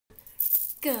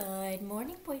Good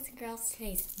morning, boys and girls.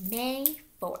 Today's May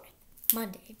 4th,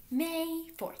 Monday, May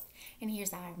 4th. And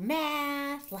here's our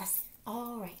math lesson.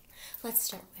 All right, let's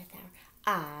start with our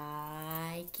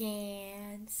I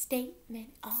can statement.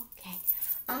 Okay,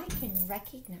 I can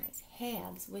recognize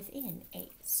halves within a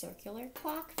circular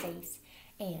clock face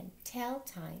and tell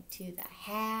time to the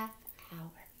half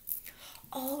hour.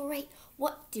 All right,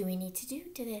 what do we need to do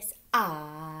to this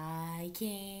I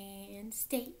can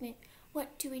statement?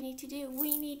 What do we need to do?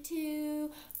 We need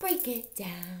to break it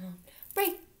down.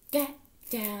 Break it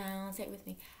down. Say it with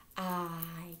me.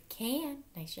 I can.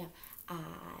 Nice job.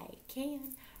 I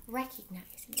can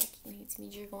recognize. And recognize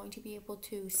means you're going to be able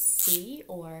to see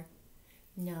or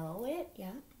know it.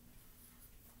 Yeah.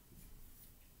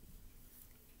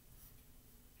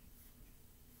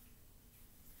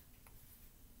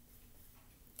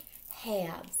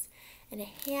 Halves. And a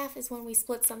half is when we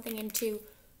split something into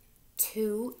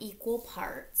two equal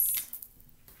parts.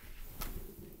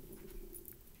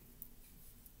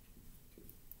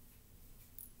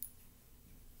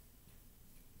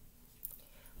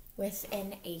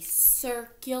 Within a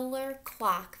circular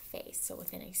clock face. So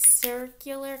within a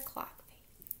circular clock face.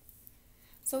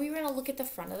 So we were going to look at the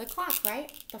front of the clock,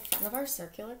 right? The front of our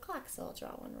circular clock. So I'll draw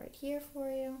one right here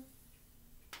for you.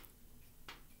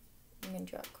 I'm going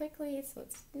to draw it quickly so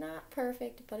it's not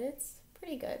perfect, but it's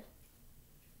pretty good.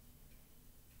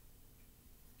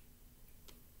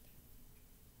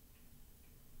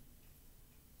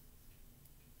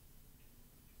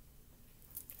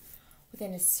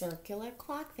 Within a circular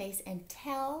clock face and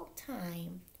tell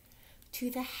time to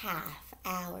the half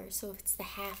hour. So if it's the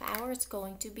half hour, it's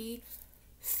going to be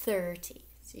 30.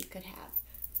 So you could have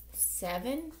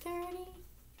 7:30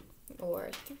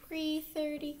 or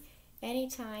 3:30,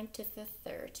 anytime to the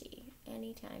 30,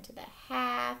 anytime to the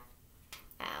half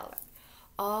hour.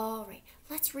 All right,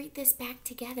 let's read this back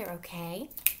together,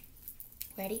 okay?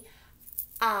 Ready?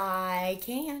 I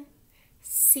can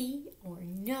see or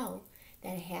know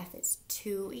that a half is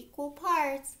two equal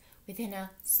parts within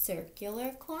a circular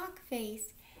clock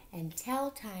face and tell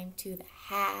time to the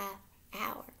half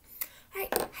hour. All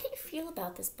right, how do you feel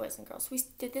about this, boys and girls? We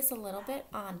did this a little bit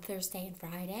on Thursday and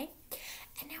Friday,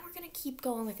 and now we're going to keep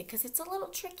going with it because it's a little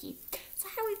tricky. So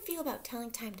how do we feel about telling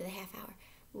time to the half hour?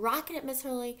 Rocking it, Miss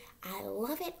Hurley. I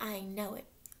love it. I know it.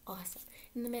 Awesome.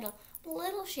 In the middle, a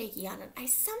little shaky on it. I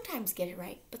sometimes get it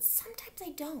right, but sometimes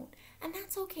I don't, and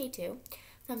that's okay too.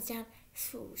 Thumbs down.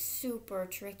 Super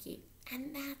tricky,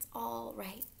 and that's all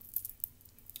right.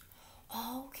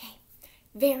 Okay,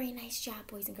 very nice job,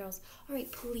 boys and girls. All right,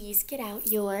 please get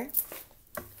out your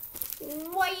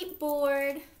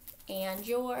whiteboard and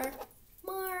your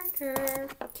marker.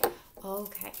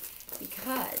 Okay,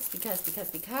 because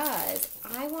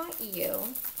I want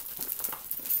you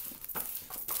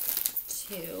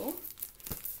to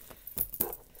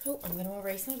I'm going to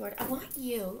erase my board. I want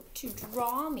you to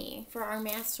draw me, for our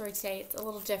math story today, it's a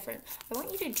little different. I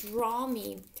want you to draw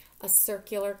me a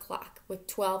circular clock with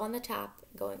 12 on the top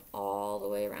going all the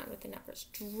way around with the numbers.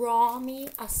 Draw me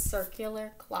a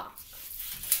circular clock.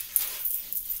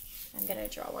 I'm going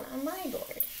to draw one on my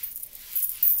board.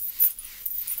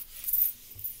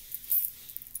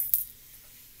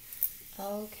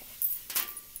 Okay.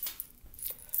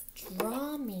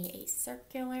 Draw me a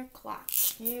circular clock.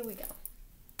 Here we go.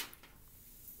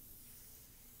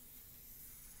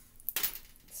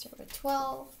 Start with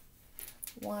 12.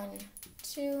 1,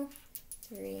 2,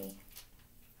 3.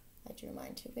 I drew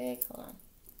mine too big. Hold on.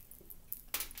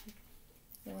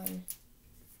 1,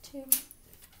 2,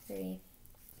 3,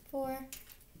 4,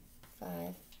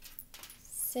 5,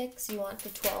 6. You want the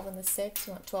 12 and the 6.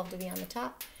 You want 12 to be on the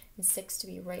top and 6 to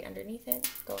be right underneath it.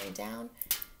 Going down.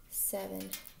 7,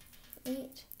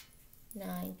 8,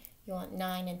 9. You want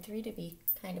 9 and 3 to be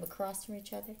kind of across from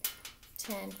each other.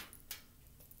 10.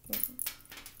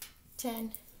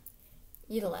 10,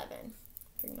 11.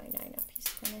 Bring my 9 up. He's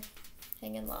kind of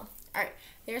hanging low. All right,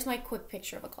 there's my quick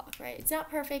picture of a clock, right? It's not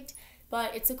perfect,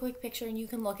 but it's a quick picture, and you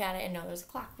can look at it and know there's a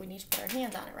clock. We need to put our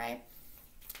hands on it, right?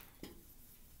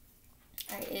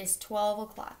 All right, it is 12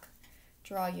 o'clock.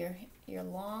 Draw your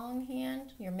long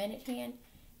hand, your minute hand,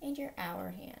 and your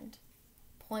hour hand,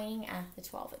 pointing at the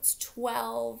 12. It's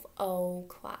 12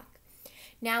 o'clock.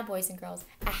 Now, boys and girls,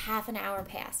 a half an hour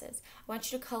passes. I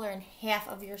want you to color in half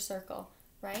of your circle,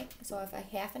 right? So if a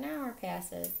half an hour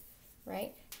passes,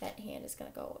 right, that hand is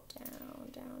going to go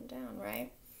down, down, down,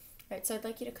 right? Right, so I'd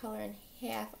like you to color in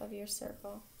half of your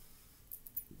circle.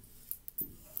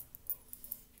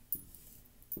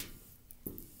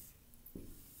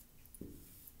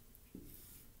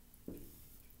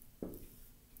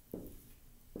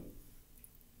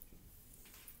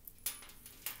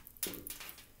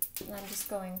 And I'm just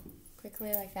going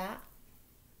quickly like that.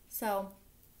 So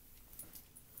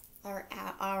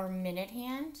our minute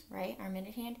hand, right? Our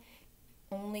minute hand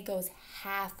only goes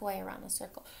halfway around the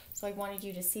circle. So I wanted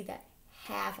you to see that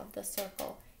half of the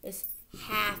circle is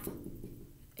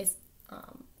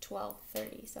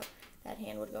 12:30. So that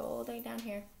hand would go all the way down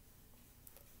here,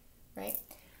 right?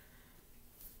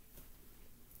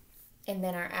 And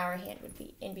then our hour hand would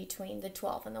be in between the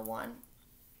 12 and the 1.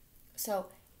 So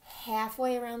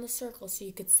halfway around the circle, so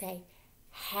you could say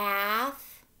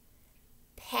half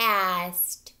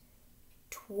past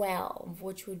 12,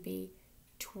 which would be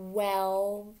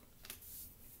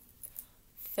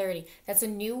 12:30. That's a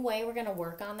new way we're going to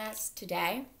work on that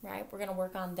today, right? We're going to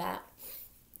work on that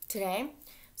today.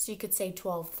 So you could say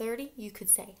 12:30. You could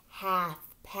say half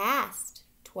past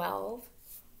 12.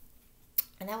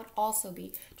 And that would also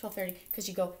be 12:30 because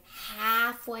you go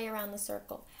halfway around the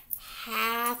circle.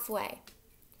 Halfway.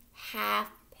 Half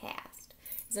past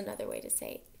is another way to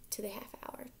say to the half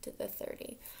hour, to the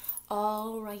 30.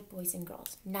 All right, boys and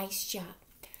girls. Nice job.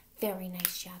 Very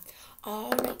nice job.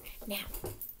 All right. Now,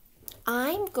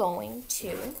 I'm going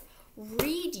to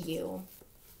read you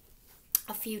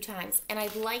a few times, and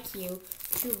I'd like you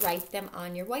to write them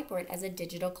on your whiteboard as a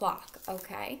digital clock,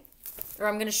 okay? Or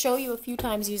I'm going to show you a few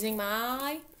times using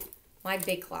my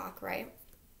big clock, right?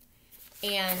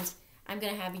 And I'm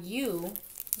going to have you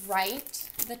write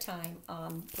the time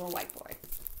on your whiteboard.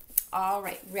 All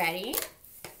right, ready?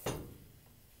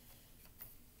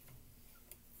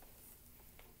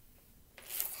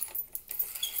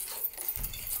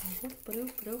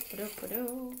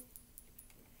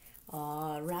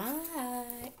 All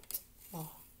right. Oh.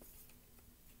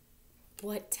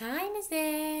 What time is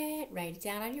it? Write it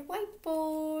down on your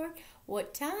whiteboard.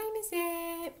 What time is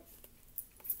it?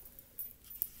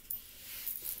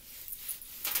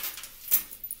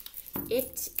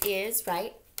 It is,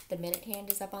 right? The minute hand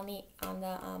is up on the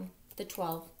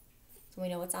 12. So we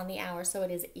know it's on the hour. So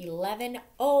it is 11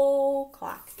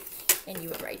 o'clock. And you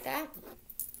would write that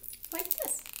like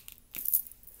this.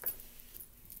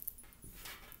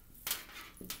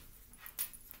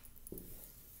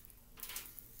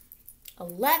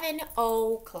 $11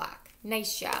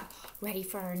 Nice job. Ready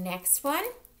for our next one?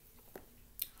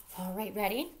 All right,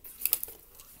 ready?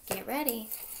 Get ready.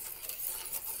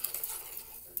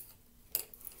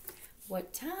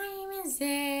 What time is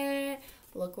it?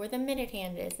 Look where the minute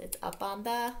hand is. It's up on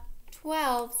the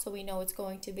 12, so we know it's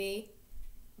going to be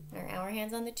our hour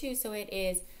hand's on the 2, so it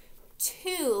is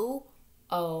 2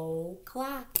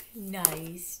 o'clock.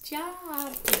 Nice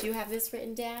job. Did you have this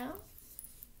written down?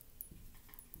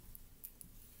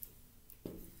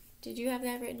 Did you have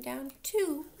that written down?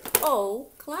 2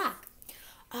 o'clock.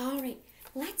 All right,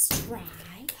 let's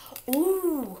try.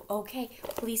 Ooh, okay.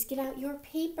 Please get out your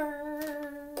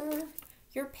paper.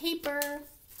 Your paper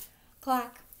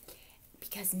clock.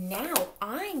 Because now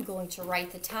I'm going to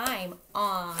write the time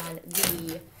on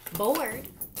the board.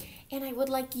 And I would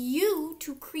like you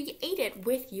to create it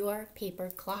with your paper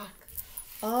clock.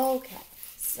 Okay,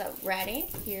 so ready?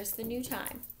 Here's the new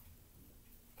time.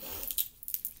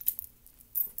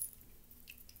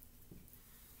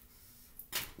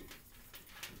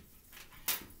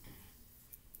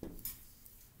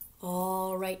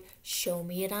 All right, show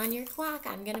me it on your clock.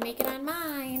 I'm going to make it on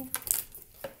mine.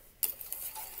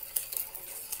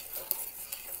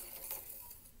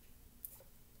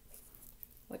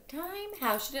 What time?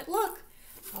 How should it look?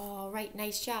 All right,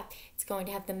 nice job. It's going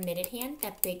to have the minute hand,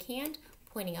 that big hand,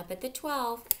 pointing up at the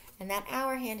 12. And that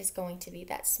hour hand is going to be,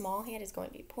 that small hand is going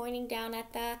to be pointing down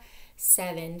at the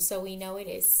 7. So we know it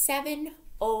is 7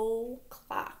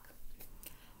 o'clock.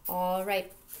 All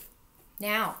right.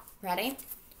 Now, ready?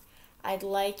 I'd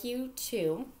like you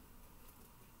to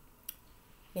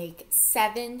make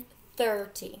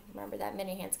 7:30. Remember that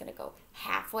minute hand's going to go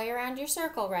halfway around your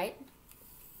circle, right?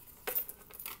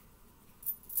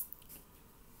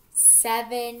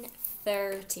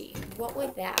 7:30. What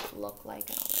would that look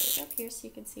like? And I'll write it up here so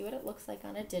you can see what it looks like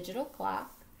on a digital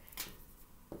clock.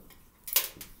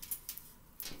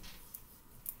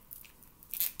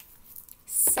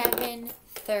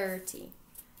 $7:30,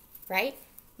 right?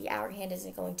 The hour hand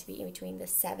isn't going to be in between the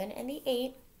 7 and the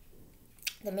 8.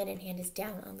 The minute hand is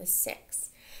down on the 6.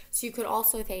 So you could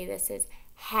also say this is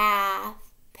half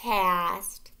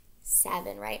past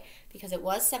 7, right? Because it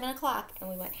was 7 o'clock and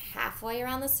we went halfway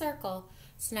around the circle.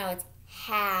 So now it's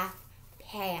half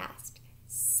past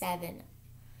 7.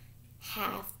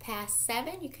 Half past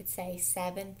 7, you could say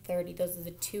 7:30. Those are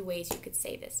the two ways you could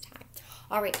say this time.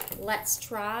 All right, let's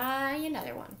try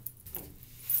another one.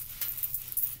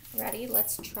 Ready?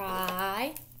 Let's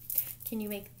try. Can you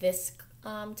make this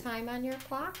time on your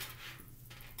clock?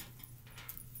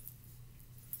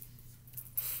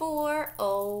 4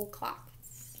 o'clock.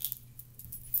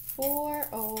 4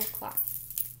 o'clock.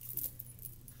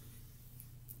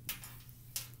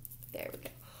 There we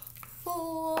go.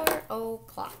 4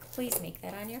 o'clock. Please make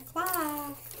that on your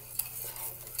clock.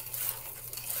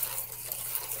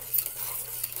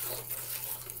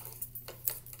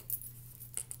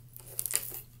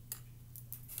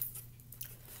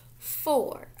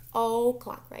 Four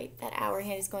o'clock, right? That hour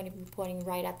hand is going to be pointing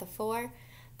right at the 4.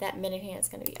 That minute hand is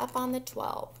going to be up on the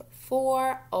 12.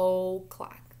 4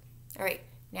 o'clock. All right,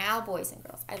 now boys and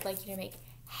girls, I'd like you to make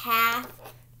half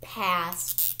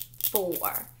past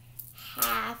 4.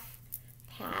 Half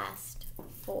past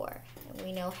 4. And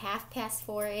we know half past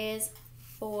 4 is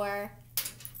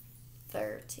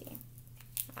 4:30.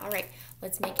 All right,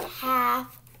 let's make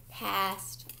half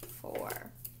past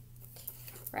 4.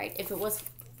 Right, if it was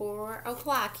 4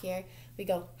 o'clock here, we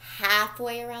go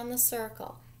halfway around the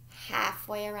circle.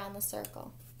 Halfway around the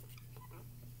circle.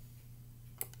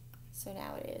 So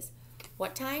now it is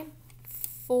what time?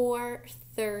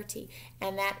 4:30.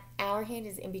 And that hour hand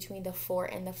is in between the 4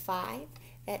 and the 5.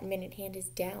 That minute hand is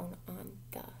down on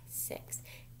the 6.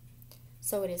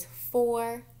 So it is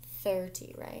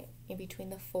 4:30, right? In between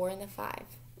the 4 and the 5.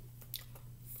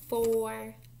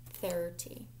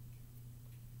 4:30.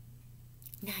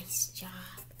 Nice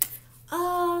job.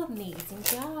 Amazing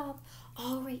job.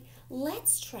 All right,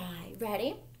 let's try.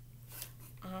 Ready?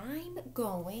 I'm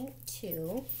going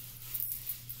to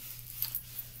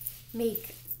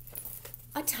make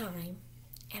a time,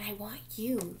 and I want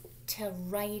you to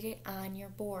write it on your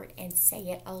board and say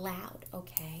it aloud,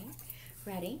 okay?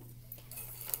 Ready?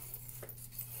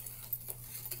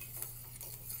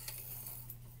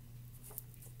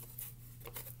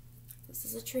 This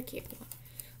is a trickier one.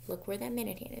 Look where that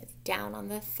minute hand is, down on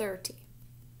the 30.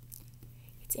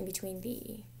 It's in between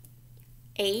the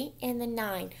 8 and the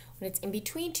 9. When it's in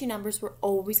between two numbers, we're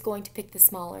always going to pick the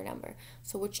smaller number.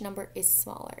 So which number is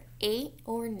smaller, 8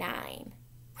 or 9?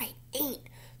 Right, 8.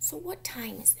 So what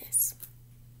time is this?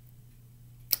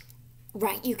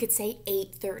 Right, you could say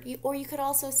 8:30, or you could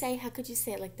also say, how could you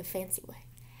say it like the fancy way?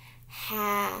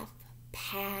 Half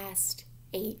past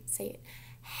 8. Say it.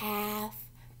 Half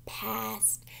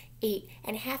past 8.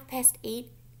 And half past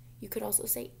 8, you could also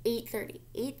say 8:30.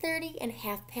 8:30 and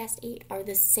half past 8 are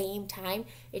the same time.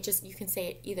 It just, you can say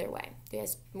it either way.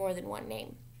 There's more than one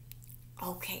name.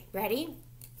 Okay, ready?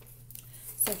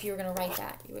 So if you were going to write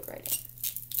that, you would write it.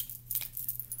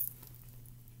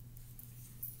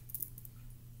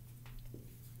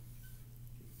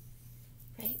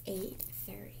 Right,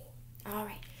 8:30. All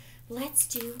right, let's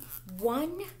do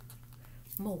one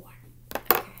more.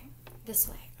 Okay, this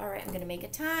way. All right, I'm going to make a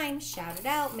time. Shout it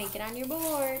out. Make it on your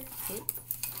board.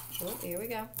 Oh, here we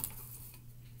go.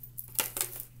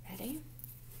 Ready?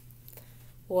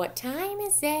 What time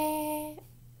is it?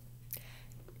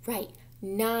 Right,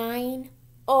 9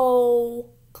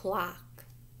 o'clock.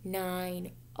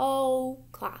 9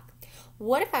 o'clock.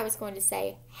 What if I was going to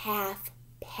say half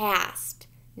past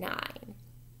 9?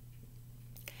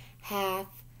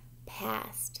 Half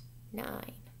past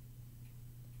 9.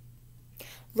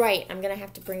 Right, I'm going to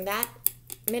have to bring that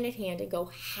minute hand and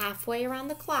go halfway around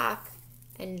the clock.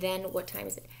 And then what time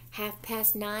is it? Half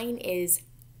past 9 is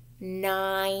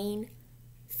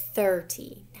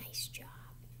 9:30. Nice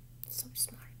job. So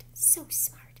smart. So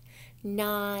smart.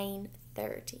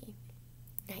 9:30.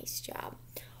 Nice job.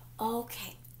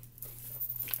 Okay.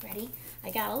 Ready?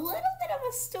 I got a little bit of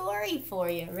a story for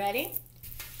you. Ready?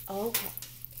 Okay.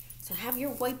 So have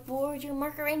your whiteboard, your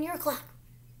marker, and your clock.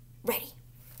 Ready?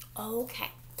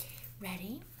 Okay.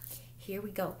 Ready? Here we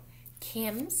go.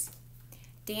 Kim's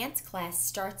dance class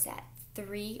starts at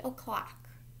 3 o'clock.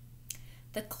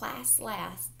 The class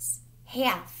lasts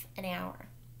half an hour.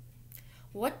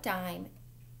 What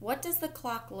does the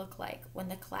clock look like when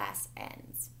the class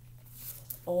ends?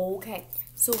 Okay,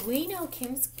 so we know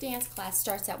Kim's dance class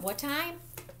starts at what time?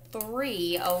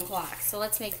 3 o'clock. So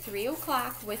let's make 3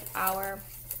 o'clock with our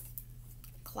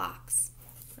clocks,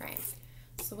 right?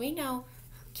 So we know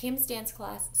Kim's dance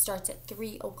class starts at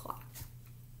 3 o'clock.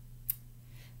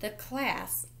 The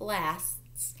class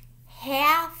lasts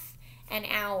half an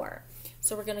hour.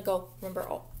 So we're going to go, remember,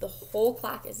 the whole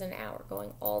clock is an hour,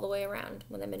 going all the way around.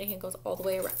 When the minute hand goes all the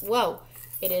way around. Whoa,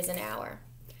 it is an hour.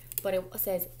 But it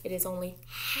says it is only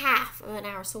half of an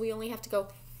hour. So we only have to go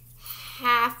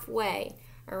halfway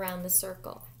around the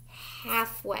circle.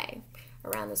 Halfway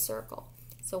around the circle.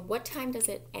 So what time does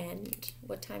it end?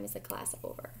 What time is the class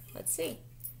over? Let's see.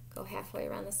 Go halfway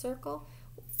around the circle.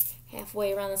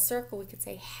 Halfway around the circle, we could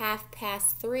say half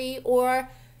past 3 or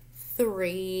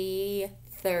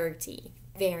 3:30.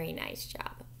 Very nice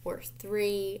job. We're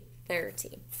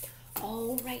 3:30.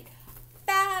 All right.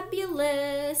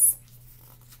 Fabulous.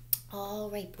 All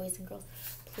right, boys and girls,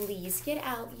 please get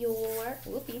out your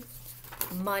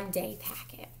Monday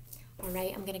packet. All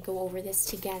right, I'm going to go over this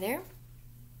together.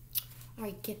 All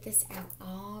right, get this out.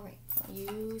 All right, I'll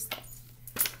use this.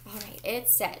 All right, it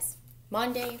says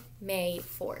Monday, May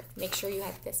 4th. Make sure you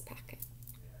have this packet.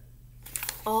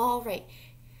 All right,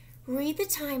 read the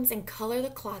times and color the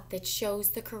clock that shows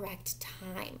the correct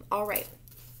time. All right,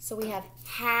 so we have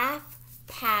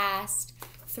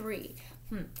 3:30.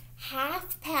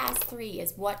 Half past 3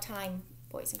 is what time,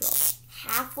 boys and girls?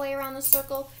 Halfway around the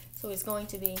circle, so it's going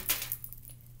to be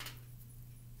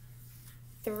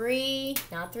 3,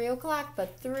 not 3 o'clock,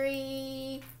 but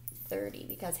 3:30,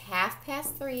 because half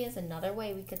past 3 is another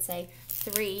way we could say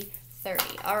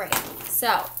 3:30. All right,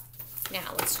 so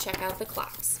now let's check out the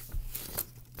clocks.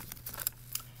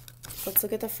 Let's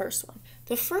look at the first one.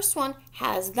 The first one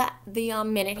has the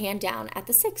minute hand down at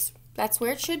the 6. That's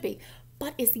where it should be.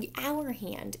 But is the hour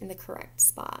hand in the correct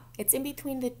spot? It's in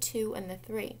between the 2 and the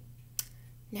 3.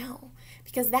 No,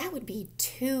 because that would be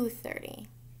 2:30.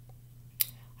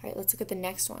 All right, let's look at the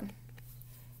next one.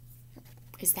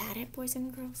 Is that it, boys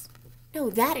and girls? No,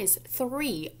 that is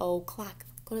 3 o'clock.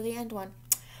 Go to the end one.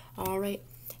 All right,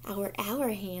 our hour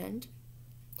hand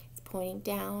is pointing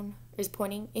down, is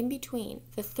pointing in between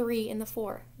the 3 and the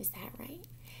 4. Is that right?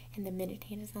 And the minute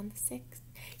hand is on the 6.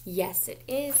 Yes, it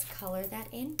is. Color that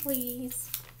in, please.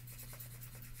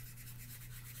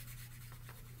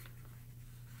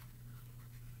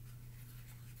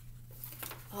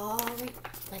 All right,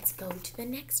 let's go to the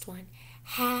next one.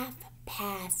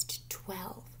 12:30.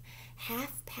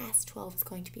 12:30 is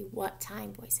going to be what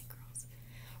time, boys and girls?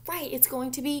 Right, it's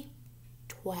going to be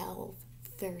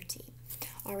 12:30.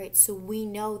 All right, so we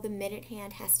know the minute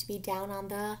hand has to be down on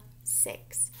the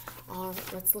 6. All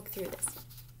right, let's look through this.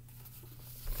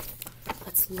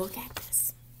 Let's look at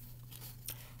this.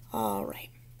 All right,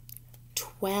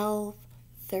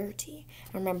 12:30.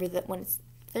 Remember that when it's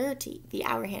 30, the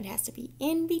hour hand has to be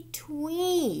in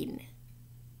between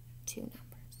 2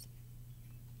 numbers.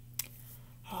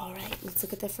 All right, let's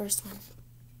look at the first one.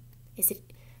 Is it,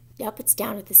 yep, it's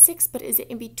down at the 6, but is it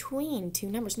in between 2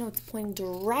 numbers? No, it's pointing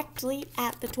directly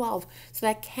at the 12, so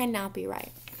that cannot be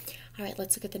right. All right,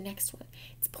 let's look at the next one.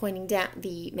 It's pointing down,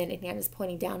 the minute hand is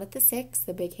pointing down at the 6,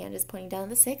 the big hand is pointing down at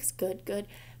the 6, good, good.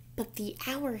 But the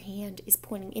hour hand is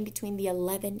pointing in between the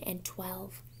 11 and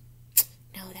 12.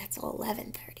 No, that's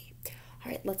 11:30.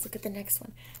 All right, let's look at the next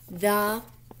one. The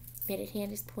minute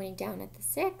hand is pointing down at the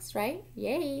 6, right?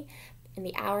 Yay. And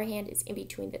the hour hand is in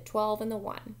between the 12 and the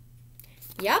 1.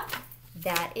 Yep,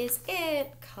 that is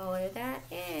it. Color that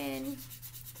in.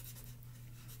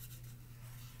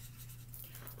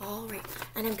 All right,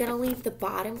 and I'm going to leave the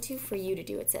bottom 2 for you to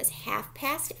do. It says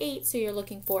 8:30, so you're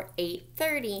looking for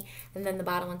 8:30. And then the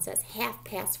bottom one says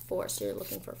 4:30, so you're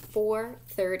looking for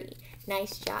 4:30.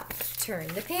 Nice job. Turn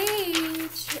the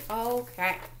page.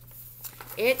 Okay.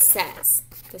 It says,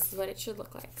 this is what it should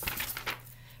look like.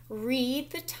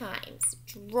 Read the times.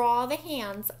 Draw the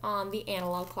hands on the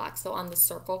analog clock, so on the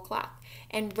circle clock,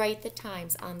 and write the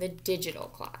times on the digital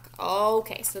clock.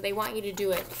 Okay, so they want you to do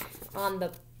it on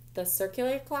the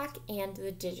circular clock and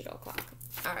the digital clock.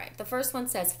 All right, the first one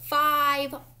says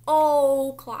 5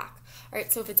 o'clock. All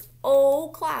right, so if it's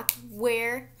o'clock,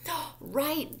 where?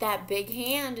 Right, that big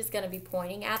hand is going to be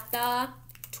pointing at the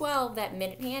 12. That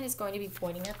minute hand is going to be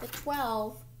pointing at the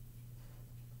 12.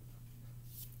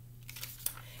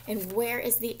 And where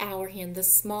is the hour hand? The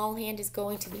small hand is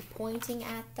going to be pointing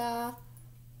at the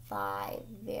 5.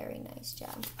 Very nice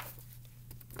job.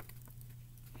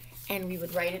 And we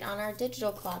would write it on our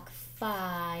digital clock,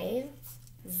 5,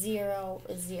 0,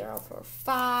 0 for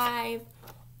 5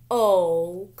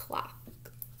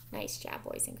 o'clock. Nice job,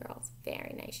 boys and girls.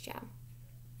 Very nice job.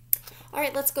 All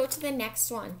right, let's go to the next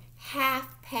one.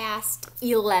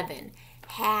 11:30.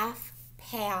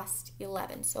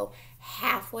 11:30. So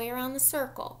halfway around the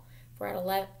circle. If we're at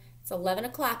 11, it's 11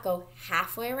 o'clock. Go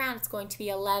halfway around. It's going to be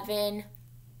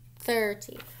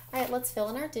 11:30. All right, let's fill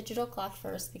in our digital clock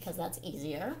first because that's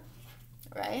easier.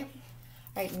 Right?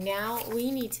 All right, now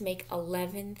we need to make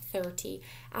 11:30.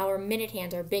 Our minute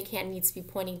hand, our big hand, needs to be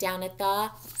pointing down at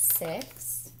the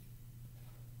 6.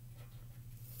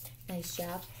 Nice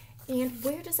job. And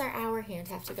where does our hour hand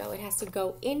have to go? It has to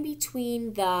go in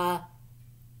between the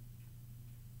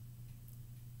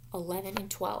 11 and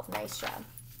 12. Nice job.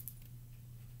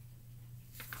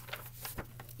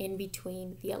 In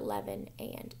between the 11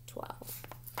 and 12.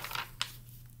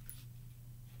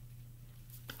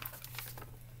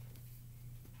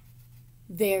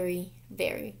 Very,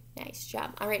 very Nice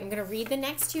job. All right, I'm going to read the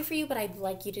next two for you, but I'd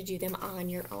like you to do them on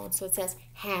your own. So it says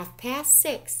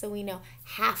 6:30. So we know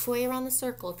halfway around the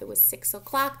circle. If it was 6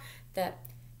 o'clock, the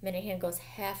minute hand goes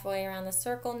halfway around the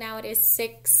circle. Now it is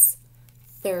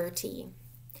 6:30.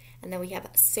 And then we have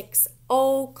 6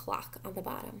 o'clock on the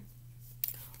bottom.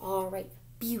 All right,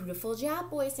 beautiful job,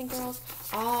 boys and girls.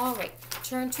 All right,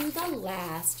 turn to the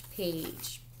last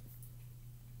page.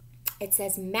 It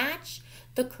says match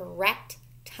the correct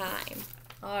time.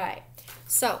 All right,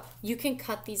 so you can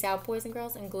cut these out, boys and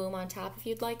girls, and glue them on top if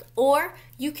you'd like, or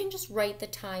you can just write the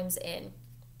times in,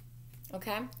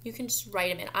 okay? You can just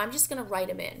write them in. I'm just going to write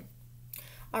them in.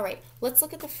 All right, let's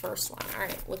look at the first one. All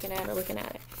right, looking at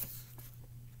it.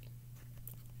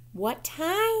 What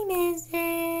time is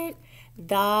it?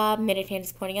 The minute hand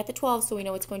is pointing at the 12, so we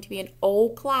know it's going to be an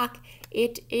o'clock.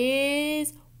 It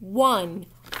is 1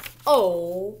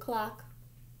 o'clock.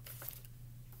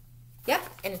 Yep,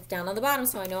 and it's down on the bottom,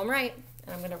 so I know I'm right.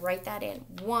 And I'm going to write that in.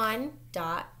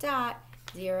 1.00.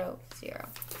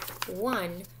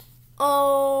 1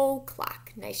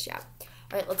 o'clock. Nice job.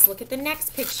 All right, let's look at the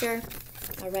next picture.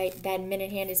 All right, that minute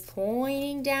hand is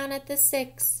pointing down at the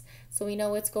 6. So we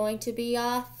know it's going to be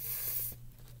a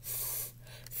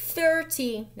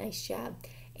 30. Nice job.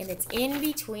 And it's in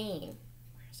between.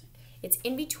 It's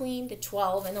in between the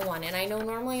 12 and the 1. And I know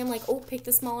normally I'm like, oh, pick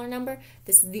the smaller number.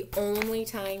 This is the only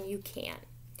time you can.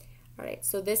 All right,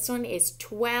 so this one is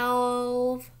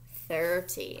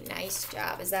 12:30. Nice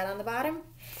job. Is that on the bottom?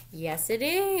 Yes, it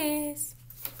is.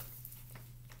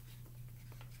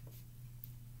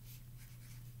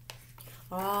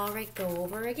 All right, go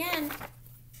over again.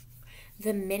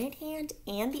 The minute hand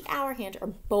and the hour hand are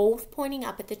both pointing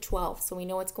up at the 12. So we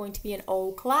know it's going to be an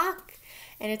o'clock.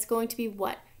 And it's going to be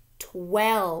what?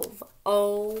 12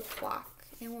 o'clock.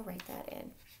 And we'll write that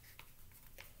in.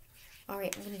 All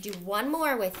right, I'm going to do one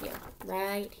more with you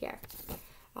right here.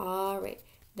 All right,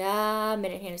 the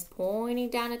minute hand is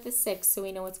pointing down at the 6, so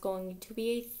we know it's going to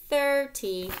be a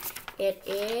 30. It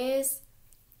is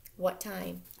what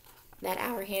time? That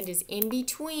hour hand is in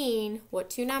between what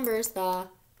two numbers? The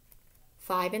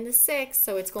 5 and the 6,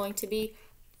 so it's going to be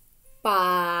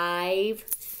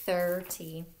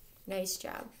 5:30. Nice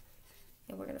job.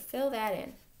 And we're going to fill that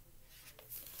in.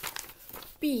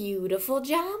 Beautiful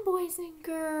job, boys and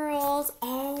girls.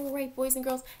 All right, boys and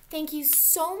girls, thank you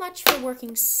so much for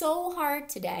working so hard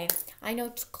today. I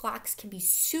know clocks can be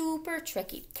super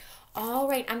tricky. All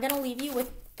right, I'm going to leave you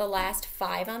with the last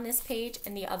 5 on this page,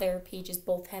 and the other pages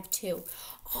both have 2.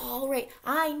 All right,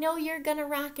 I know you're going to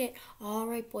rock it. All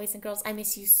right, boys and girls, I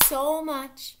miss you so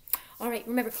much. All right,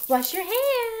 remember, wash your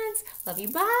hands. Love you,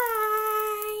 bye.